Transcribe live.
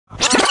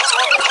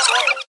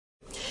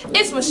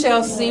is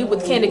Michelle C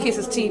with Candy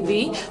Kisses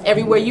TV,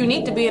 everywhere you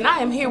need to be, and I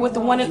am here with the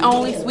one and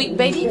only sweet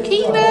baby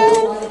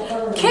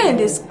Keita.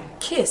 Candace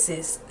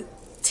Kisses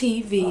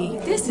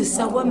TV. This is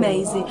so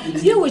amazing.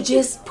 You were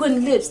just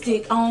putting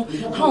lipstick on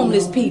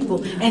homeless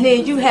people, and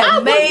then you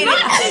have made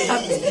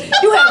it.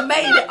 You have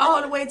made it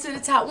all the way to the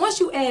top. Once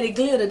you added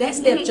glitter, that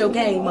stepped your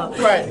game up.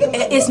 Right.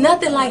 It's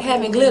nothing like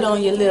having glitter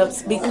on your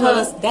lips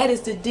because that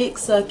is the dick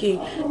sucking.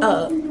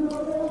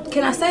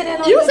 Can I say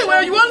that on You can say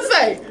whatever you want to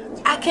say.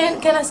 I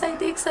can't. Can I say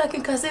dick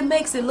sucking? Because it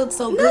makes it look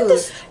so good.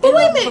 But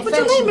wait a minute. But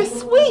your name is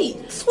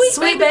Sweet.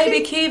 Sweet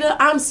baby Keita.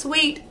 I'm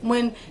sweet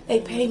when they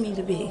pay me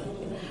to be.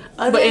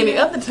 But any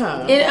other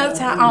time? Any other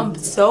time, I'm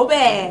so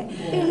bad.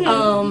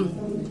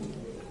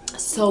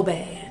 So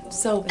bad.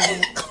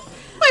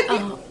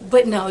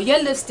 But no, your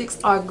lipsticks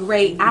are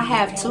great. I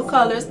have two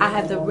colors. I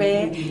have the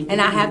red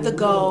and I have the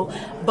gold.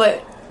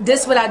 But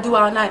this is what I do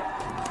all night.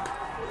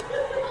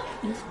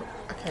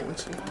 I can't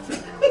with you.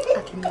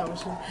 I cannot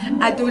with you.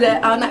 I do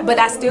that all night, but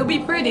I still be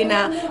pretty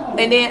now.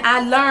 And then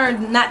I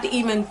learned not to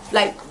even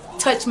like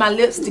touch my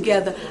lips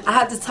together. I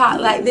have to talk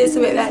like this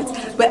with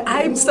that. But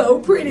I'm so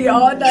pretty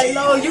all night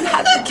long. You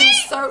have to do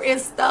certain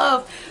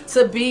stuff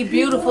to be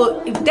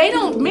beautiful.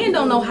 Men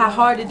don't know how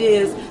hard it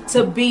is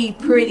to be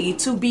pretty,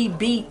 to be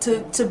beat,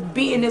 to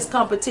be in this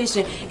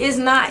competition. It's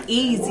not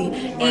easy.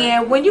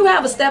 And when you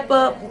have a step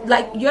up,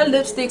 like your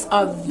lipsticks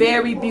are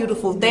very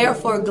beautiful. They're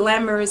for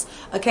glamorous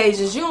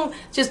occasions. You don't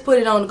just put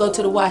it on to go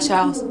to the wash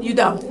house. You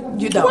don't.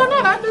 Why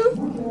not? I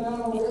do.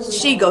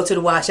 She go to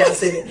the wash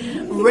house in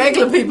it.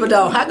 Regular people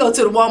don't. I go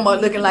to the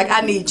Walmart looking like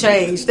I need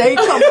change. They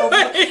come over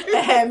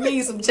and have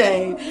me some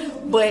change.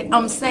 But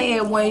I'm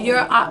saying when you're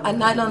a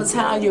night on the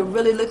town, you're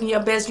really looking your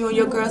best, you and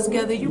your girls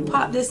together, you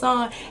pop this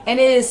on and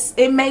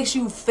it makes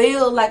you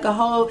feel like a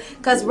whole,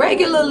 because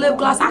regular lip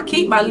gloss, I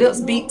keep my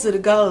lips beat to the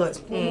gods.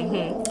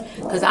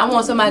 Because I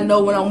want somebody to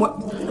know when I'm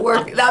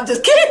working. I'm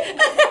just kidding.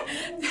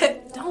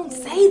 Don't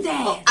say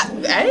that.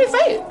 I didn't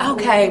say it.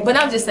 Okay, but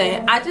I'm just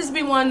saying, I just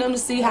be wanting them to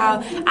see how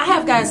I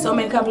have gotten so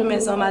many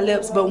compliments on my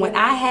lips, but when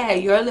I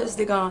had your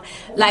lipstick on,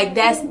 like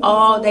that's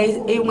all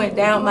it went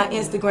down my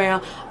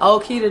Instagram.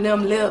 Oh, Keita,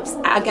 them lips.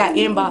 I got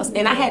inbox,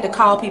 and I had to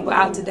call people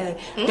out today.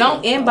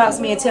 Don't inbox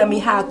me and tell me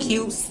how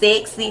cute,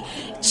 sexy,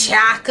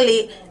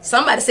 chocolate.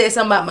 Somebody said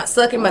something about my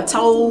sucking my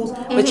toes,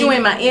 but you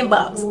in my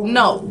inbox.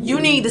 No, you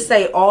need to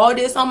say all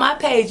this on my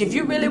page. If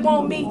you really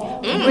want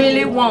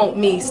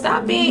me,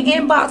 stop being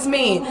inbox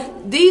men.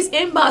 These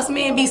inbox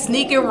men be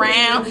sneaking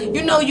around.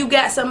 You know you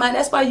got somebody.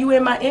 That's why you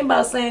in my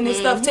inbox saying this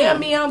stuff. Tell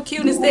me I'm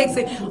cute and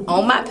sexy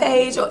on my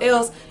page, or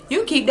else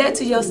you keep that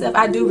to yourself.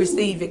 I do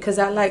receive it because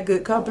I like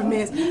good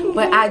compliments,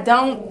 but I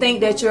don't think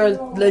that you're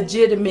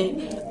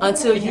legitimate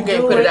until you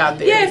can't put it out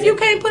there. Yeah, if you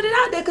can't put it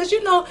out there, because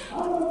you know,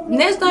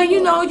 next thing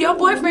you know, your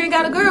boyfriend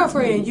got a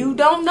girlfriend. You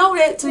don't know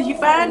that till you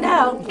find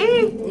out.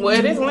 Well,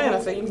 it is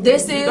Atlanta, so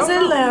this is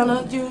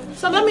Atlanta.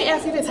 So let me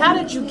ask you this: how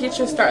did you get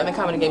your start in the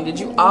comedy game? Did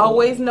you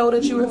always know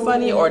that you were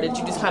funny, or did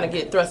you just kind of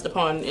get thrust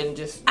upon and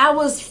just? I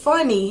was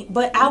funny,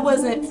 but I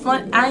wasn't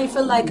fun. I didn't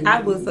feel like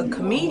I was a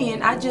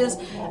comedian.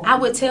 I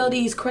would tell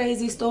these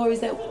crazy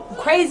stories that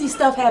crazy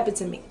stuff happened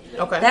to me.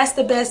 Okay. That's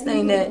the best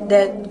thing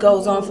that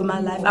goes on for my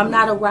life. I'm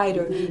not a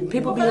writer.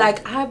 People be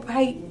like, I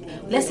write,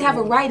 let's have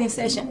a writing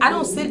session. I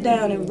don't sit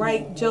down and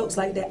write jokes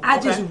like that. I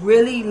just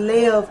really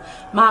live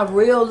my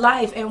real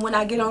life, and when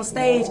I get on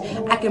stage,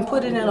 I can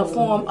put it in a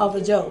form of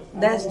a joke.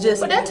 That's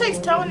just. But that takes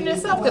talent in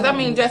itself, because I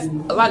mean, just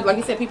like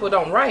you said, people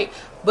don't write,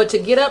 but to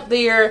get up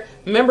there,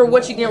 remember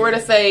what you get ready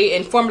to say,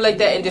 and formulate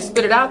that, and just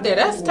spit it out there,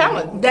 that's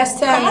talent. That's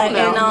talent,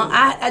 and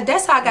I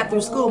that's how I got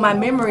through school. My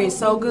memory is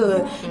so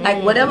good.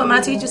 Like whatever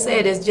my teacher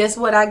said is just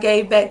what I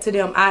gave back to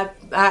them. I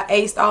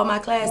aced all my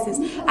classes.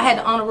 I had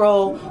the honor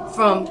roll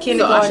from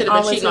kindergarten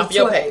all the way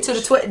to the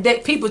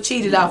 12th. People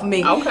cheated off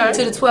me to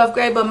the 12th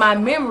grade, but my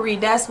memory,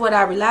 that's what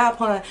I rely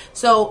upon.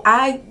 So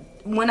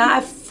when I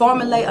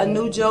formulate a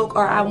new joke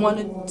or I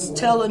want to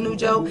tell a new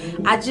joke,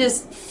 I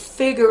just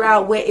figure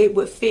out where it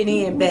would fit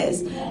in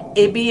best.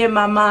 It be in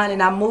my mind,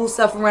 and I move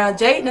stuff around.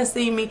 Jaden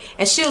see me,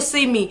 and she'll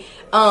see me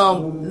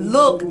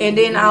look, and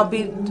then I'll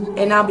be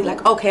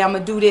like, okay, I'm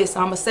gonna do this,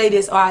 I'm gonna say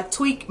this, or I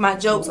tweak my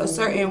jokes a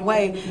certain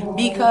way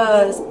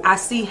because I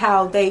see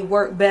how they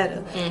work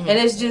better. And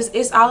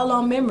it's all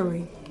on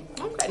memory.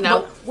 Okay.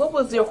 Now, what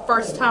was your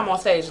first time on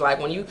stage like?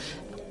 When you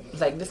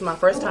like, this is my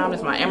first time,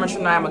 this is my amateur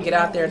night, I'm gonna get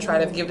out there and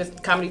try to give this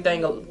comedy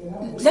thing a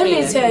spin. Let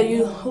me tell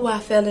you who I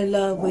fell in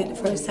love with the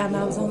first time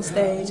I was on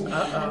stage.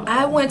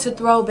 I went to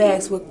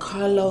Throwbacks with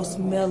Carlos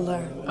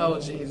Miller.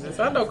 Oh Jesus,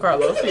 I know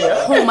Carlos,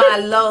 yeah. Whom I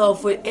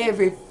love with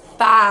every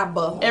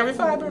fiber. Every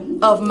fiber?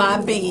 Of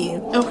my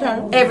being.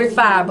 Okay. Every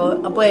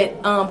fiber.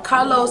 But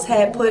Carlos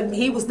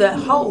he was the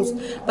host,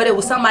 but it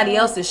was somebody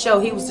else's show.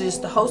 He was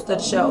just the host of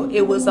the show.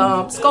 It was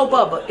Sko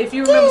Bubba. If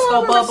you remember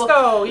Sko Bubba.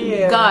 Sko,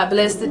 yeah. God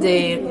bless the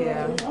dead.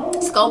 Yeah.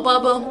 Scope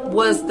Bubba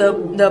was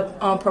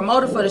the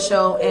promoter for the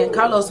show, and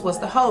Carlos was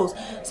the host.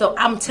 So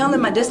I'm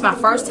telling this is my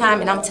first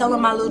time, and I'm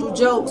telling my little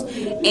jokes,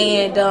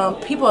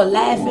 and people are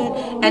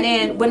laughing. And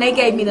then when they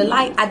gave me the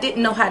light, I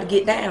didn't know how to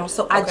get down,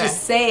 so I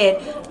just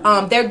said,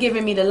 they're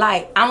giving me the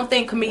light. I don't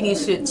think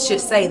comedians should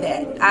say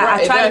that.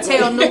 I try to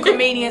tell new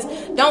comedians,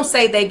 don't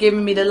say they're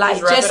giving me the light.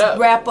 Just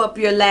wrap up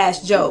your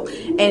last joke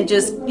and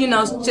just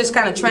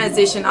kind of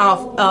transition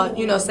off.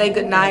 Say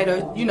good night,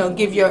 or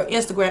give your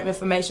Instagram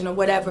information or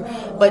whatever.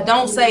 But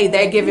don't say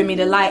they're giving me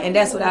the light. And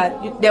that's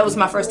what that was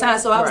my first time.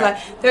 So I was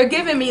like, they're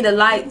giving me the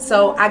light,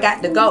 so I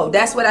got to go.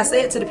 That's what I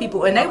said to the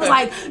people, and they was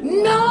like,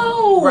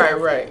 no.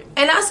 Right.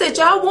 And I said,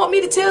 y'all want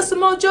me to tell some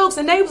more jokes?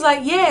 And they was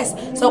like,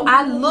 yes. So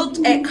I looked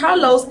at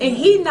Carlos, and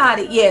he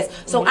nodded yes.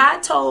 So I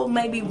told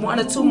maybe 1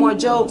 or 2 more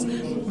jokes.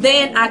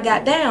 Then I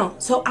got down.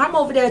 So I'm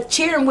over there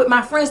cheering with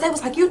my friends. They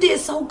was like, you did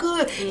so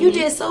good. You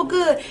did so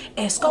good.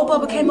 And Scope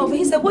Bubba came over.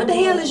 He said, what the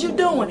hell is you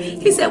doing?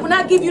 He said, when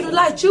I give you the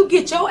light, you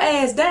get your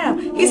ass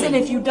down. He said,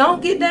 if you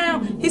don't get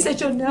down, he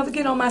said, you'll never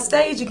get on my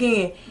stage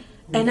again.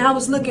 And I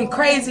was looking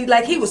crazy,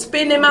 like he was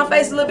spitting in my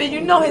face a little bit.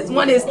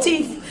 One of his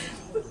teeth,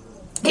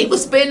 he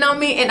was spitting on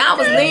me, and I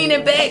was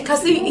leaning back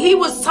because he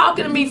was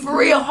talking to me for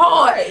real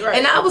hard. Right.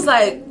 And I was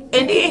like,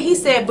 and then he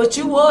said, but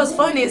you was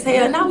funny as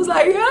hell. And I was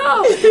like,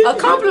 yo, a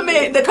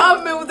compliment. The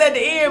compliment was at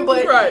the end,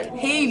 but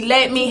he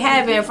let me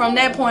have it. And from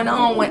that point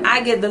on, when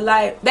I get the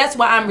light, that's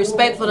why I'm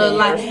respectful of the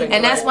light.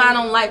 And that's why I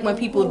don't like when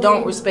people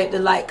don't respect the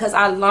light, because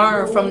I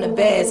learn from the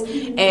best.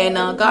 And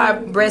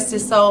God rest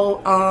his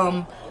soul.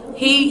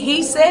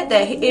 He said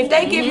that if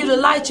they give you the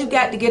light, you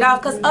got to get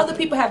off, because other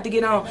people have to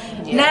get on.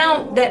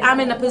 Now that I'm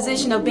in a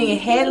position of being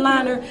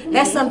headliner,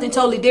 that's something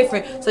totally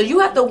different. So you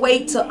have to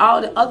wait till all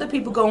the other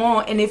people go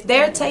on, and if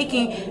they're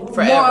taking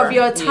more of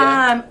your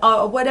time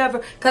or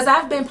whatever, because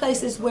I've been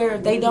places where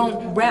they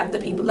don't wrap the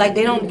people, like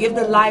they don't give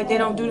the light, they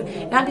don't do it,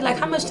 and I'd be like,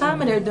 how much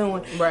time are they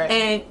doing?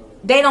 And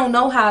they don't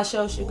know how a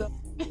show should go.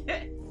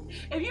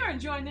 If you're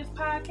enjoying this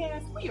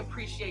podcast, we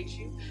appreciate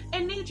you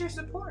and need your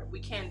support.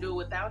 We can't do it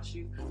without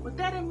you. With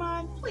that in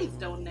mind, please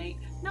donate.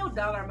 No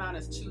dollar amount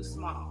is too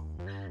small.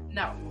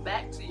 Now,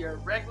 back to your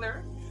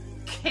regular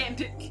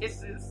Candid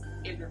Kisses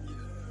interview.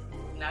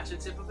 Not your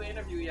typical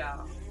interview,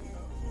 y'all.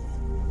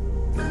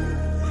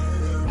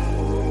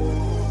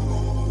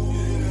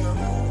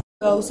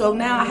 So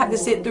now I have to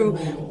sit through,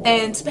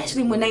 and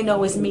especially when they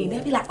know it's me,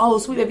 they'll be like, oh,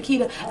 Sweet Baby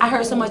Keita, I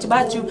heard so much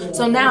about you.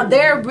 So now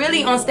they're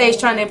really on stage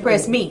trying to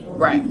impress me.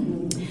 Right.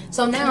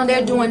 So now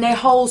they're doing their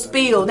whole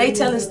spiel. They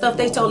telling stuff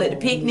they told at the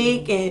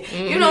picnic, and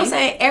you know what I'm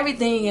saying,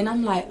 everything. And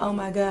I'm like, oh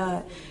my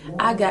God,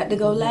 I got to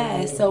go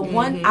last. So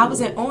I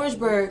was in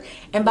Orangeburg,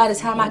 and by the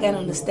time I got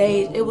on the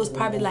stage, it was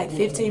probably like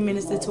 15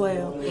 minutes to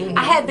 12.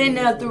 I had been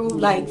there through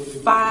like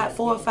 4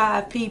 or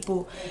 5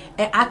 people,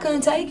 and I couldn't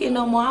take it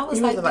no more. I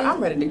was like,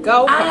 I'm ready to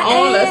go.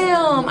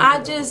 And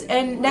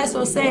that's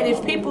what I'm saying.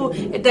 If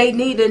they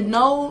need to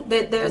know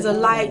that there's a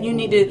light, you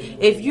need to,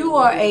 if you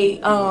are a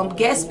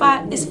guest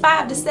spot, it's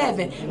 5 to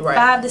 7.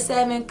 5 to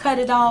 7, cut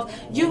it off.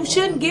 You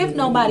shouldn't give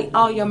nobody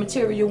all your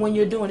material when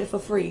you're doing it for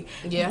free.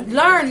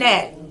 Learn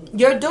that.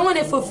 You're doing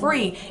it for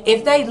free.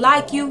 If they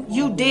like you,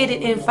 you did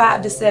it in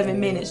 5 to 7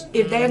 minutes.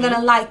 If they're going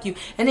to like you,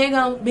 and they're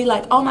going to be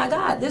like, oh my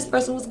God, this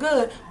person was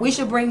good, we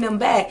should bring them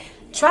back.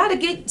 Try to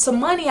get some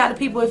money out of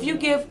people. If you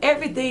give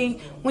everything,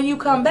 when you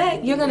come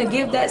back, you're going to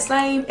give that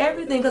same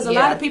everything, because a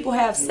lot of people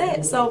have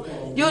sets. So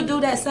you'll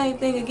do that same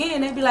thing again.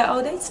 They'll be like,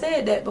 oh, they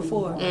said that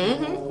before.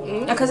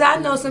 Because I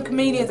know some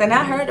comedians, and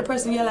I heard the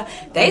person yell like,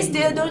 they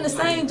still doing the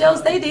same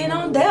jokes they did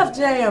on Def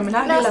Jam. And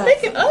now,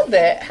 speaking of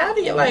that, how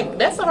do you,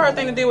 that's a hard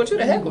thing to deal with you,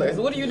 the hecklers.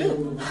 What do you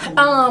do?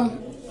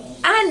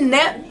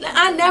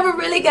 I never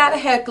really got a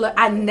heckler.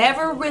 I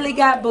never really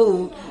got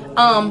booed.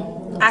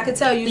 I could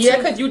tell you. Yeah,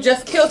 because you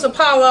just killed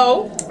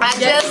Apollo. I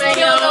just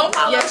killed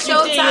Apollo. Yes,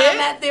 Showtime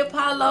at the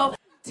Apollo.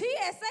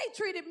 TSA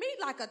treated me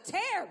like a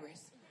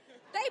terrorist.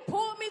 They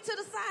pulled me to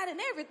the side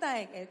and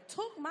everything and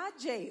took my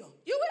jail.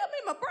 You hear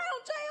me? My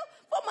brown jail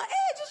for my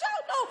edges.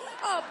 Y'all know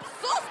a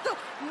sister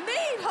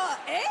need her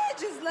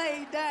edges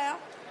laid down.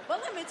 But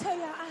let me tell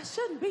y'all, I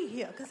shouldn't be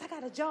here because I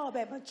got a job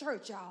at my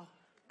church, y'all.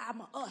 I'm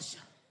an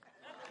usher.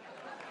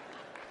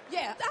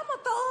 Yeah, I'm a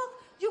thug.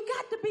 You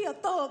got to be a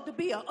thug to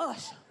be an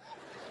usher.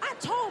 I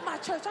told my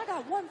church I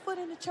got 1 foot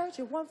in the church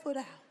and 1 foot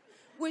out,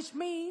 which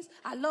means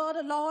I love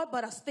the Lord,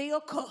 but I still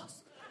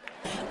cuss.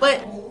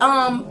 But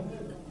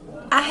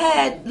I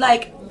had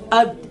like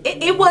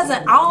it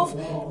wasn't off.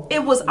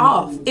 It was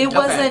off. It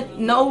wasn't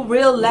no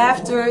real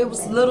laughter. It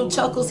was little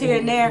chuckles here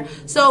and there.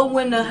 So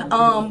when the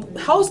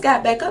host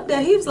got back up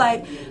there, he was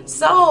like,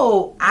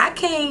 so I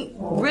can't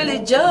really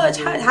judge.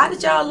 How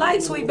did y'all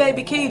like Sweet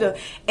Baby Keita?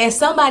 And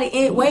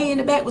somebody way in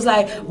the back was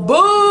like,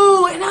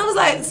 boo. And I was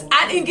like,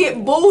 I didn't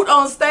get booed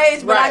on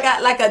stage, but I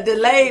got like a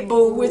delayed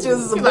boo, which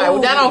was a boo.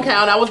 Like, that don't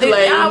count. I was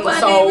delayed. I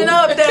wasn't even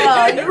up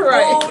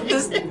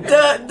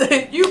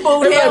there. You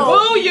booed him. Like,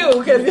 boo you,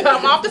 because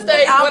I'm off the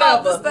stage. I'm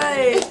off the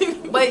stage.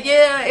 But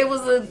yeah, it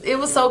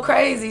was so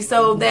crazy.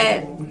 So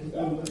that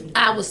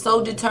I was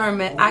so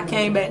determined. I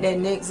came back that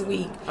next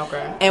week.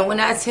 Okay. And when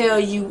I tell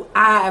you,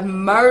 I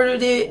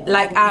murdered it.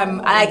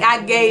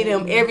 I gave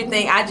them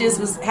everything. I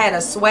just had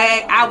a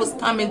swag. I was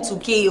coming to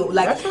kill.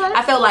 Like, that's right.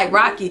 I felt like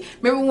Rocky.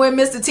 Remember when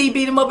Mr. T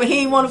beat him up and he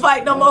didn't want to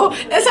fight no more?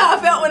 That's how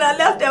I felt when I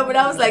left there. But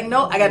I was like,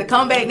 no, I got to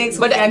come back next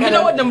week. But you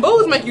know what? Them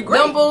booze make you great.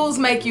 Them booze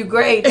make you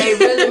great. They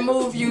really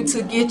move you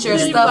to get your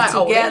stuff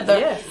together.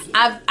 Yes.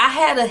 I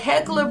had a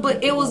heckler,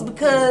 but it was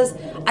because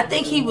I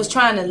think he was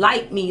trying to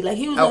like me. Like,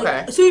 he was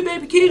like, "See,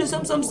 baby Keita,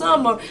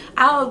 some, or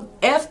I'll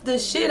F the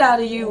shit out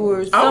of you,"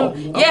 or some.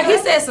 Yeah, he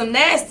said some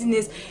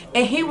nastiness.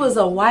 And he was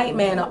a white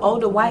man, an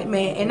older white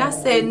man. And I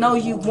said, "No,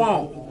 you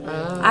won't."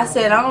 I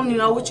said, "I don't even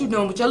know what you're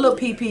doing with your little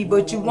PP,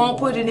 but you won't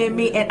put it in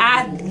me." And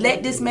I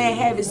let this man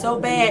have it so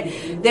bad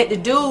that the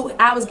dude,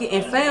 I was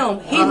getting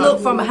filmed, he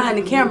looked from behind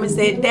the camera and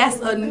said, "That's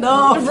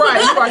enough."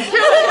 Right, you are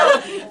killing him.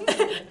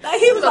 Like,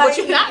 he was so like, what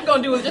you're not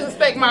gonna do is just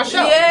respect my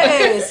show.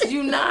 Yes,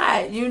 you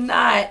not.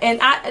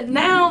 And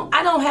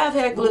I don't have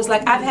hecklers.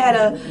 Like, I've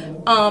had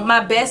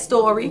my best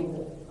story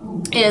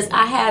is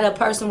I had a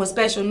person with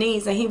special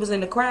needs and he was in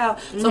the crowd,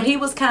 so he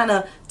was kind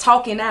of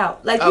talking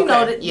out, like, you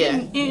know that,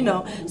 you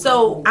know.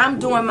 So I'm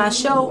doing my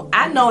show.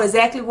 I know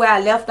exactly where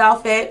I left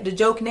off at, the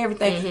joke and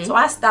everything. So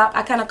I stopped.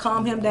 I kind of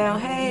calm him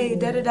down. Hey,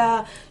 da da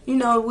da. You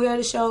know, we're at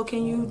the show.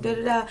 Can you da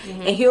da da?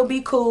 And he'll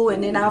be cool.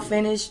 And then I'll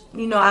finish,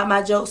 you know, out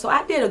my joke. So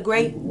I did a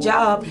great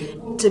job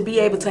to be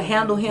able to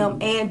handle him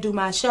and do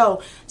my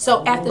show.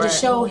 So after the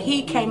show,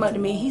 he came up to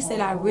me. He said,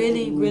 "I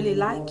really, really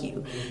like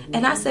you."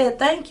 And I said,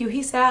 "Thank you."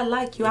 He said, "I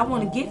like you. I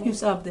want to give you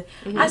something."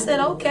 I said,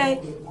 "Okay."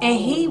 And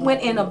he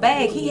went in a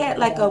bag. He had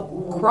like a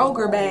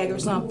Kroger bag or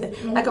something,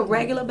 like a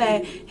regular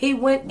bag. He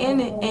went in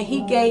it and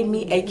he gave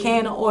me a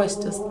can of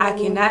oysters. I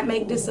cannot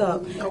make this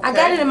up. I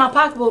got it in my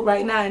pocketbook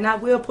right now, and I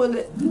will pull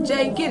it.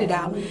 Jay, get it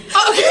out.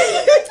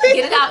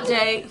 Get it out,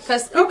 Jay,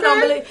 because people don't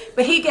believe.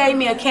 But he gave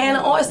me a can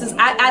of oysters.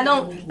 I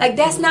don't, like,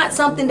 that's not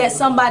something that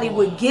somebody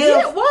would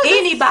give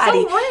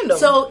anybody. So random.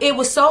 So it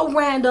was so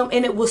random,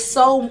 and it was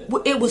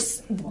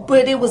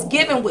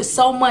given with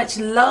so much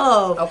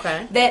love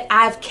that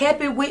I've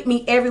kept it with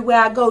me everywhere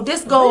I go.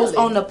 This goes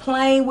on the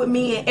plane with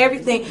me and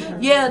everything.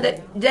 Yeah,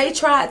 they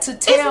tried to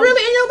tell. It's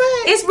really in your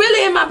bag? It's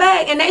really in my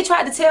bag, and they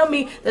tried to tell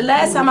me the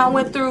last time I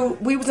went through,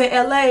 we was in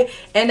LA,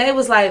 and they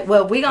was like,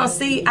 "Well, we gonna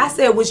see." I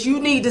said, "What you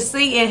need to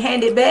see and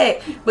hand it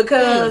back,"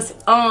 because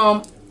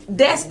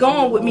that's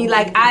gone with me.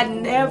 Like, I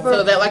never.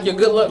 So that like your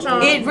good luck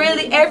charm? It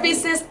really, ever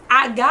since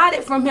I got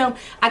it from him,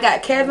 I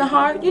got Kevin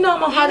Hart. You know,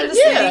 I'm a Heart of the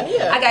City.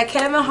 Yeah. I got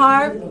Kevin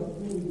Hart,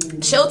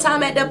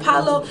 Showtime at the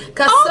Apollo,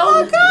 because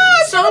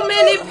so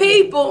many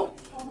people.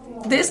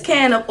 This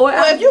can of oil.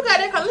 Well, if you got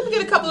that, let me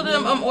get a couple of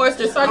them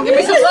oysters so I can give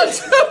me some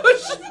lunch.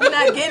 You're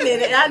not getting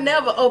it. I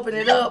never opened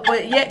it up,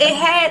 but yeah, it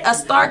had a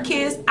Star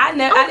Kiss. I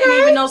didn't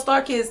even know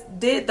Star Kiss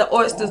did the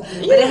oysters,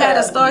 but it had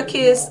a Star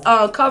Kiss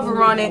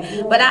cover on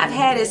it. But I've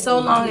had it so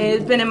long, and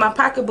it's been in my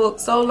pocketbook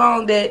so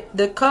long that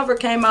the cover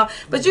came off.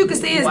 But you can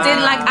see it's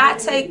didn't, like, I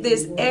take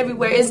this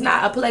everywhere. It's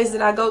not a place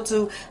that I go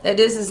to that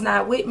this is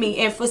not with me.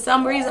 And for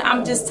some reason,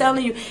 I'm just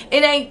telling you,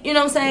 it ain't. You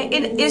know what I'm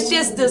saying? It's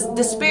just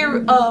the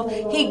spirit of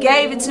he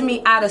gave it to me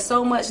out of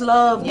so much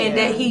love, and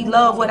that he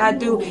loved what I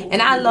do,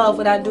 and I love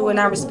what I do, and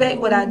I respect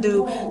what I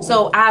do.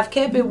 So I've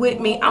kept it with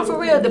me. I'm for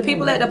real. The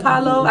people at the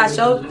Apollo,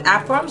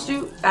 I promise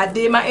you, I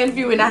did my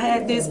interview and I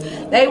had this.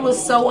 They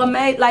was so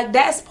amazed. Like,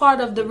 that's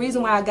part of the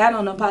reason why I got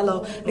on the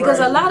Apollo, because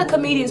a lot of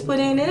comedians put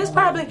in, and it's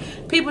probably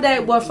people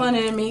that were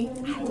funnier than me.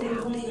 I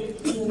doubt it.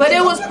 But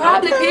it was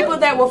probably people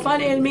that were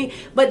funnier than me,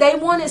 but they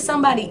wanted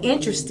somebody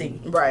interesting.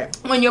 Right.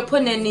 When you're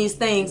putting in these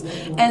things.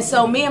 And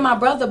so me and my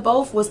brother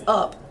both was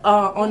up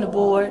on the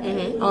board.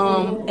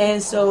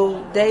 And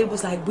so they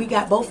was like, "We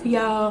got both of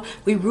y'all.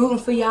 We rooting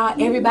for y'all."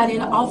 Everybody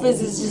in the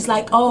office is just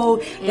like,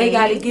 "Oh, they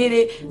got to get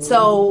it."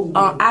 So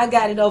I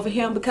got it over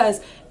him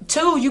because,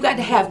 two, you got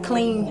to have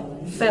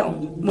clean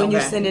film when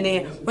you're sending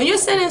in. When you're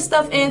sending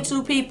stuff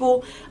into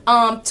people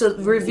to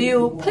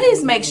review,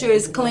 please make sure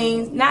it's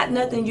clean. Not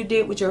nothing you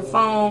did with your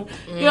phone.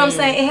 You know what I'm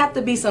saying? It have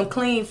to be some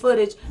clean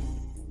footage.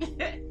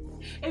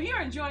 If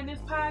you're enjoying this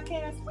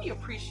podcast, we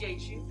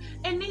appreciate you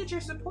and need your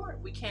support.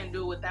 We can't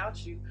do it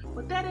without you.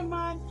 With that in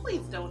mind,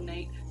 please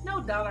donate.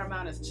 No dollar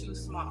amount is too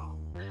small.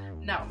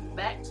 Now,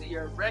 back to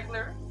your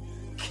regular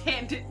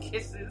Candid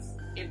Kisses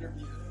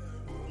interview.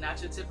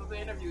 Not your typical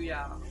interview,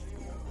 y'all.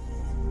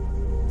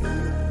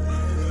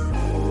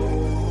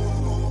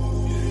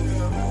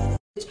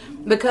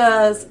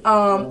 Because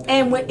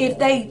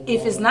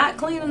if it's not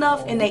clean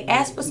enough and they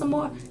ask for some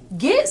more,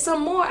 get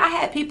some more. I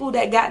had people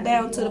that got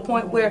down to the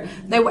point where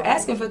they were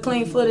asking for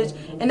clean footage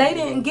and they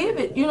didn't give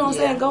it. You know what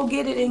I'm saying? Go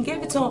get it and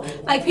give it to them.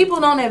 Like, people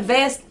don't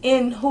invest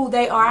in who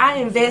they are. I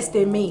invest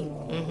in me.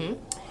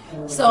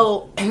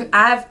 So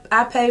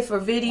I pay for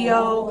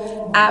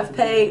video. I'm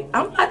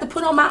about to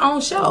put on my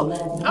own show.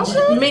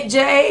 Okay.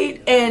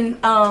 Jade and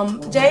I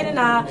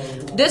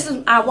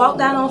walked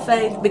down on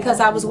faith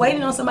because I was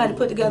waiting on somebody to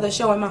put together a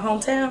show in my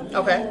hometown.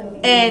 Okay.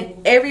 And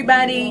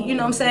everybody, you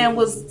know what I'm saying,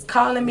 was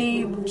calling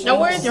me. Now,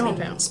 where is your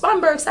hometown?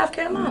 Spartanburg, South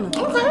Carolina.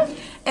 Okay.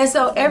 And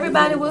so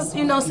everybody was,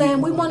 you know,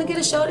 saying, we want to get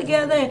a show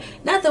together, and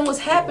nothing was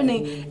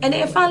happening. And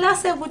then finally I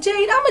said, well,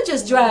 Jade, I'm going to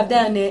just drive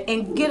down there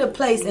and get a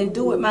place and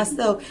do it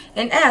myself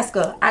and ask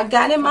her. I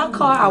got in my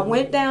car. I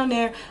went down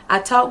there. I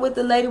talked with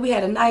the lady. We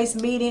had a nice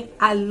meeting.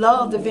 I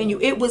loved the venue.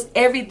 It was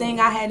everything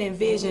I had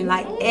envisioned,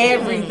 like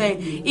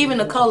everything. Even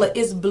the color,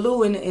 it's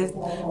blue, and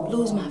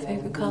blue's my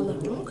favorite color.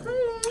 Okay.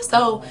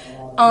 So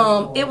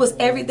it was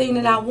everything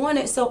that I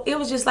wanted. So it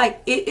was just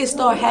like it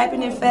started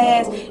happening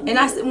fast. And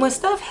I said, when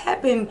stuff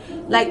happened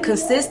like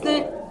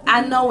consistent,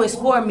 I know it's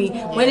for me.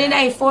 When it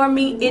ain't for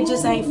me, it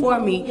just ain't for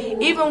me.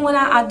 Even when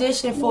I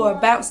auditioned for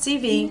Bounce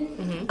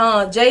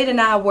TV, Jade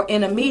and I were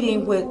in a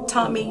meeting with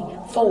Tommy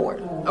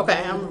Ford.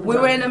 Okay. We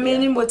were in a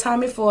meeting with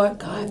Tommy Ford.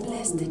 God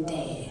bless the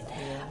dead.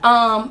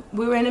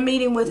 We were in a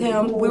meeting with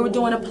him. We were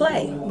doing a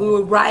play. We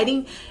were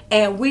writing,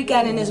 and we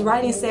got in this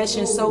writing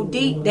session so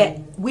deep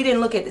that we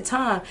didn't look at the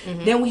time.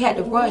 Then we had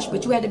to rush,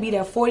 but you had to be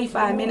there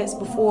 45 minutes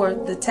before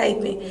the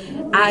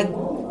taping. I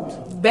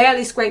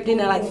barely scraped in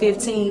there like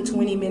 15,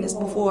 20 minutes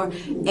before,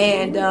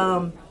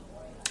 and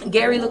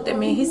Gary looked at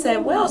me and he said,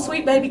 well,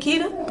 sweet baby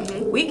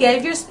Keita, we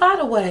gave your spot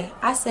away.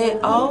 I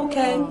said, oh,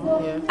 okay.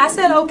 I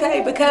said,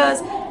 okay,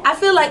 because I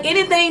feel like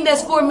anything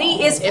that's for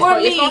me is for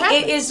me.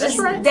 It's just,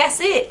 that's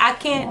it. I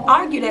can't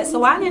argue that.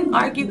 So I didn't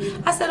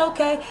argue. I said,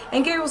 okay.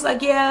 And Gary was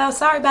like, yeah,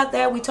 sorry about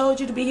that. We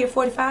told you to be here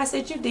 45. I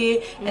said, you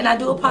did. And I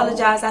do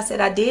apologize. I said,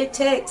 I did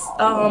text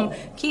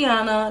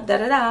Kiana,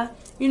 da-da-da.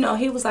 You know,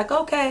 he was like,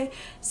 okay.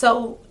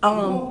 So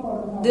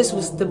this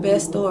was the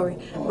best story.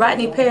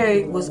 Rodney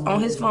Perry was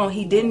on his phone.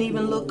 He didn't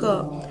even look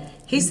up.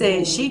 He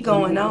said, she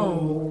going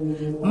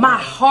on. My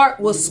heart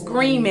was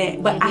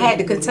screaming, but I had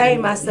to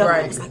contain myself.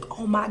 I was like,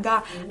 oh my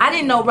God. I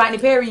didn't know Rodney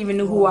Perry even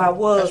knew who I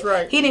was.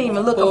 He didn't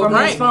even look up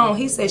from his phone.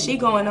 He said, she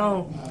going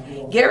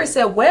on. Gary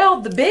said,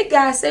 well, the big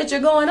guy said you're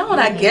going on.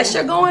 I guess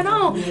you're going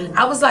on.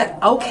 I was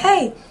like,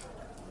 okay.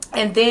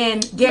 And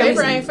then Gary's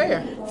favor ain't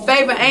fair.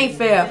 Favor ain't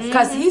fair,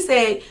 because he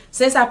said,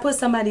 since I put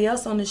somebody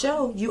else on the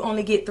show, you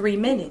only get 3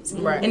 minutes.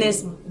 And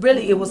it's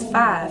really, it was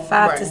 5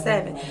 to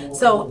 7.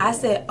 So I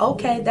said,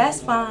 okay,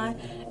 that's fine.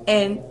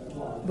 And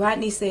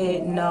Rodney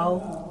said,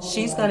 no,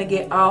 she's going to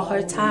get all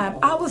her time.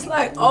 I was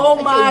like, oh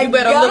my God. You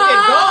better look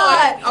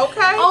at God.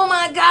 Okay. Oh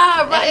my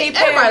God, Rodney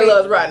Perry. Everybody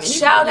loves Rodney.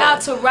 Shout out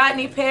to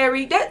Rodney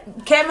Perry. That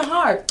Kevin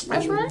Hart.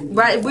 That's right.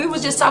 Right. We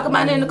was just talking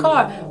about it in the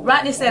car.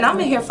 Rodney said, I'm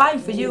in here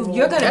fighting for you.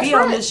 You're going to be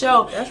on this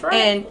show. That's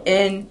right.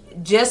 And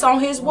just on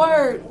his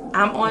word,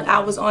 I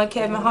was on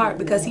Kevin Hart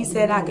because he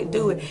said I could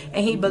do it,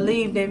 and he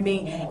believed in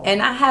me.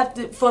 And I have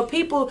to, for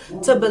people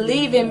to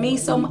believe in me,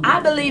 so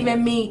I believe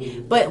in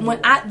me, but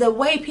the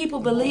way people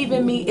believe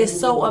in me is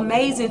so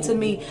amazing to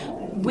me.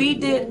 We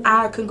did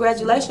our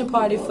congratulation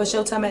party for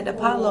Showtime at the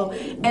Apollo,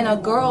 and a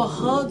girl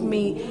hugged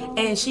me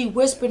and she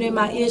whispered in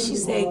my ear, she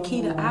said,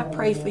 Keita, I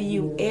pray for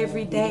you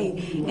every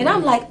day. And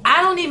I'm like,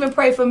 I don't even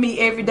pray for me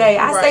every day.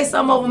 I say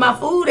something over my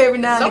food every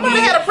now and again.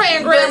 Somebody had a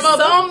praying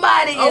grandmother.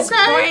 Somebody is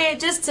praying,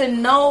 just to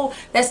know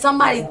that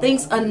somebody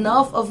thinks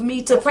enough of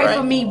me to pray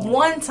for me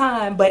one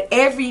time, but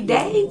every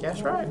day.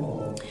 That's right.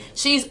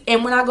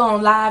 And when I go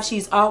on live,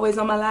 she's always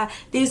on my live.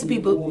 These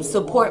people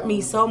support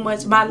me so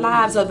much. My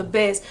lives are the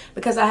best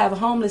because I have a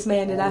homeless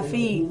man that I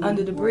feed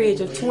under the bridge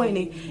of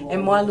 20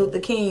 and Martin Luther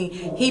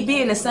King. He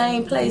be in the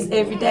same place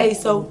every day,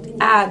 so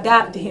I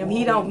adopted him.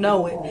 He don't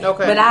know it,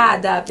 but I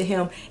adopted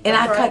him, and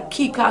I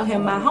keep calling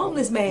him my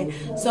homeless man.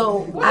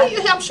 So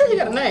I'm sure he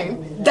got a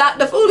name.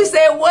 Dr. Foley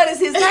said, what is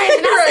his name?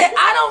 And I said,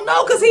 I don't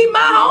know, because he's my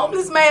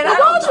homeless man. Why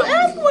don't you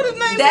ask what his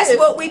name is? That's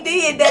what we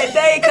did that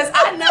day, because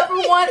I never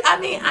want,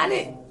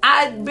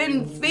 I'd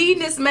been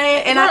feeding this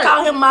man, and I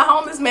call him my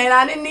homeless man.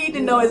 I didn't need to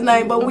know his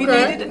name, but we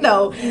needed to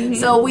know.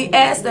 So we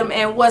asked him,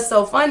 and what's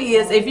so funny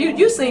is, if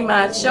you seen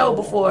my show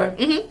before,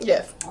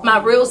 yes, my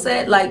real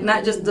set, like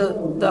not just the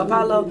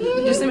Apollo,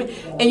 you see me,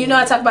 and you know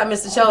I talk about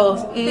Mr.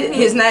 Charles.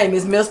 His name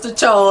is Mr.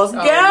 Charles.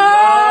 Girl,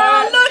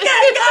 look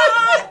at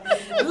God,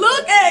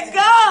 look at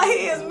God.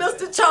 He is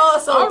Mr.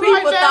 Charles. So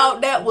people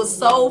thought that was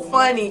so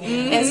funny,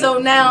 and so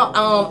now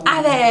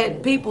I've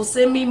had people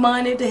send me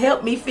money to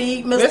help me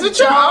feed Mr.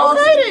 Charles.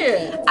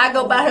 I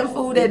go buy him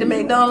food at the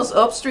McDonald's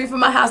up street from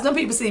my house. Them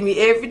people see me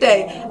every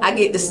day. I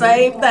get the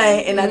same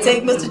thing, and I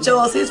take Mr.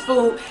 Charles his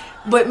food.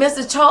 But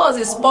Mr. Charles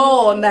is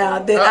spoiled now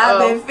that I've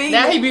been feeding.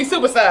 Now he be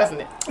supersizing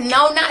it.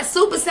 No, not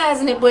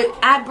supersizing it, but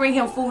I bring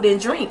him food and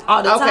drink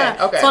all the time.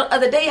 So the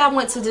other day I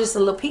went to just a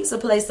little pizza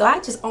place, so I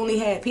just only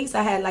had pizza.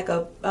 I had like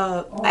a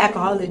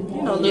alcoholic,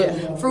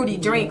 little fruity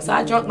drink. So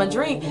I drank my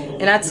drink,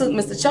 and I took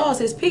Mr. Charles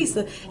his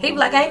pizza. He was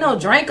like, ain't no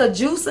drink or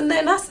juice and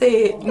then I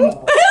said,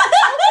 listen,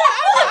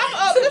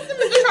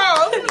 Mr.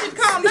 Charles, you need to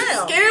calm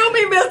down. Excuse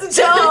me, Mr.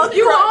 Charles,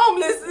 you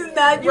homeless and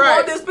now you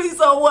want this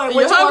pizza or what?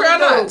 What you hungry or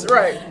not?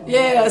 Right.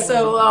 Yeah,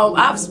 so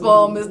I've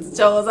spoiled Mr.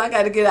 Charles. I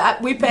got to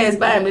get we passed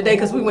by him today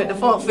because we went to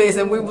Funk Fest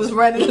and we was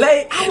running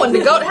late. I wanted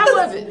to go. How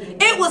was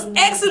it? It was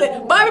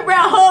excellent. Bobby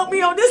Brown hugged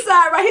me on this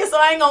side right here, so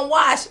I ain't gonna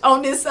wash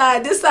on this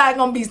side. This side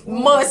gonna be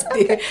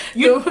musty. Okay,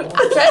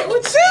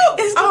 with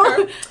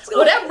you.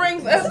 Well, that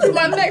brings us to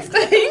my next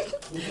thing.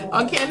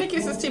 On Candy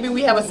Kisses TV,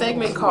 we have a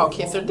segment called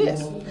Kiss or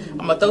Diss.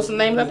 I'm gonna throw some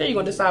names out there. You're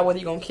gonna decide whether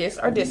you're gonna kiss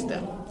or diss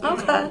them.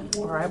 Okay.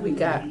 All right, we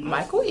got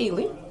Michael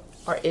Ealy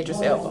or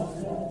Idris Elba.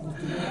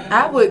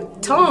 I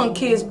would tongue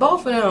kiss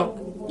both of them.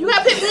 You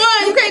gotta pick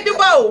one. You can't do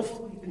both.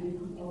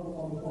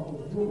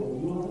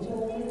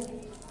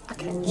 I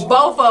can't.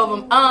 Both of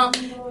them.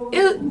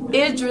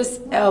 Idris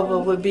Elba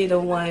would be the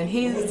one.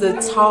 He's the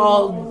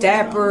tall,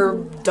 dapper,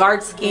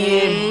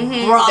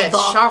 dark-skinned brother.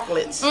 That's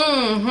chocolates.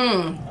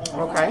 Mm-hmm.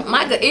 Okay.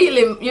 Michael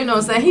Ealy, you know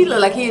what I'm saying? He look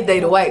like he'd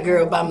date a white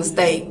girl by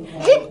mistake.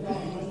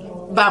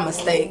 By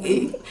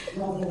mistake.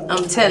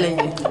 I'm telling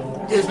you.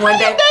 Just one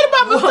day.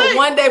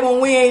 One day when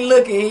we ain't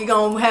looking, he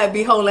gonna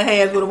be holding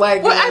hands with a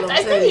white girl. Well,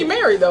 I think he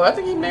married though. I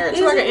think he married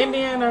to like an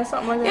Indian or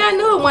something like that. Yeah, I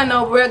knew it wasn't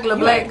no regular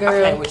black girl.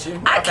 I can't with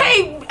you. I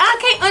can't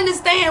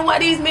understand why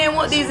these men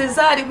want these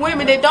exotic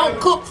women that don't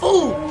cook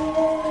food.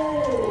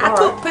 I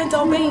cook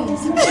pinto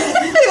beans.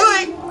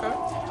 Okay.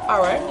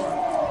 All right.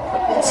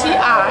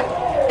 T.I.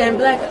 And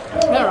black.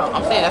 No,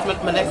 I'm saying that's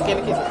my next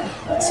candy kiss.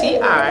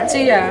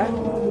 T.I.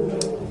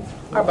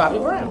 or Bobby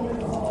Brown.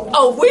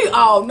 Oh, we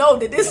all know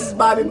that this is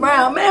Bobby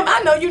Brown. Ma'am,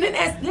 I know you didn't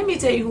ask. Let me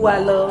tell you who I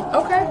love.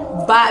 Okay.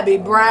 Bobby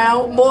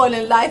Brown, more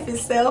than life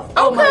itself. Okay.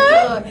 Oh my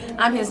God.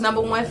 I'm his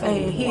 #1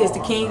 fan. He is the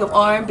king of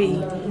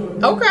R&B.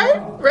 Okay.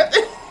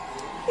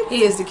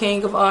 He is the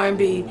king of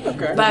R&B.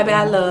 Okay. Bobby,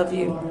 I love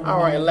you. All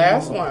right,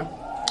 last one.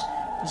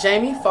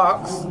 Jamie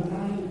Foxx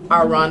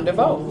or Ron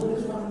DeVoe.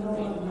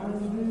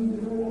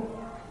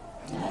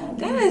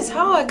 That is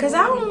hard because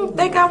I don't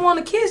think I want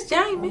to kiss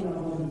Jamie.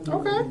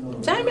 Okay.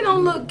 Jamie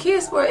don't look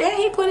kiss for it. Yeah,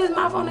 he put his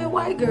mouth on that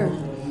white girl.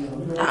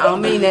 I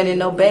don't mean that in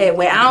no bad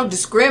way. I don't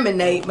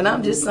discriminate, but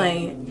I'm just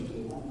saying.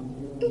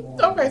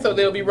 Okay, so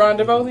there'll be Ron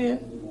DeVoe then?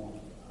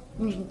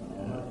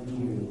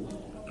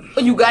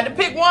 You got to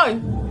pick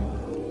one.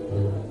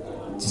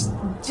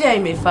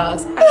 Jamie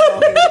Foxx. Go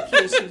ahead and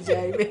kiss you,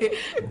 Jamie.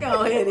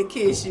 Go ahead and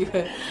kiss you.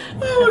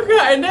 Oh my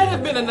God, and that has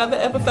been another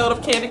episode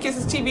of Candy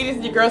Kisses TV. This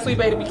is your girl, Sweet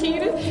Baby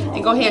Keita.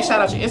 And go ahead and shout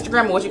out your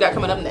Instagram and what you got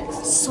coming up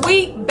next.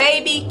 Sweet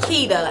Baby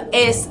Keita.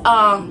 It's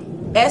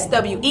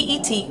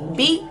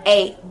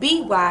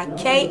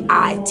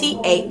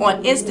SweetBabyKita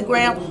on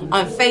Instagram,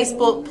 on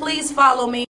Facebook. Please follow me.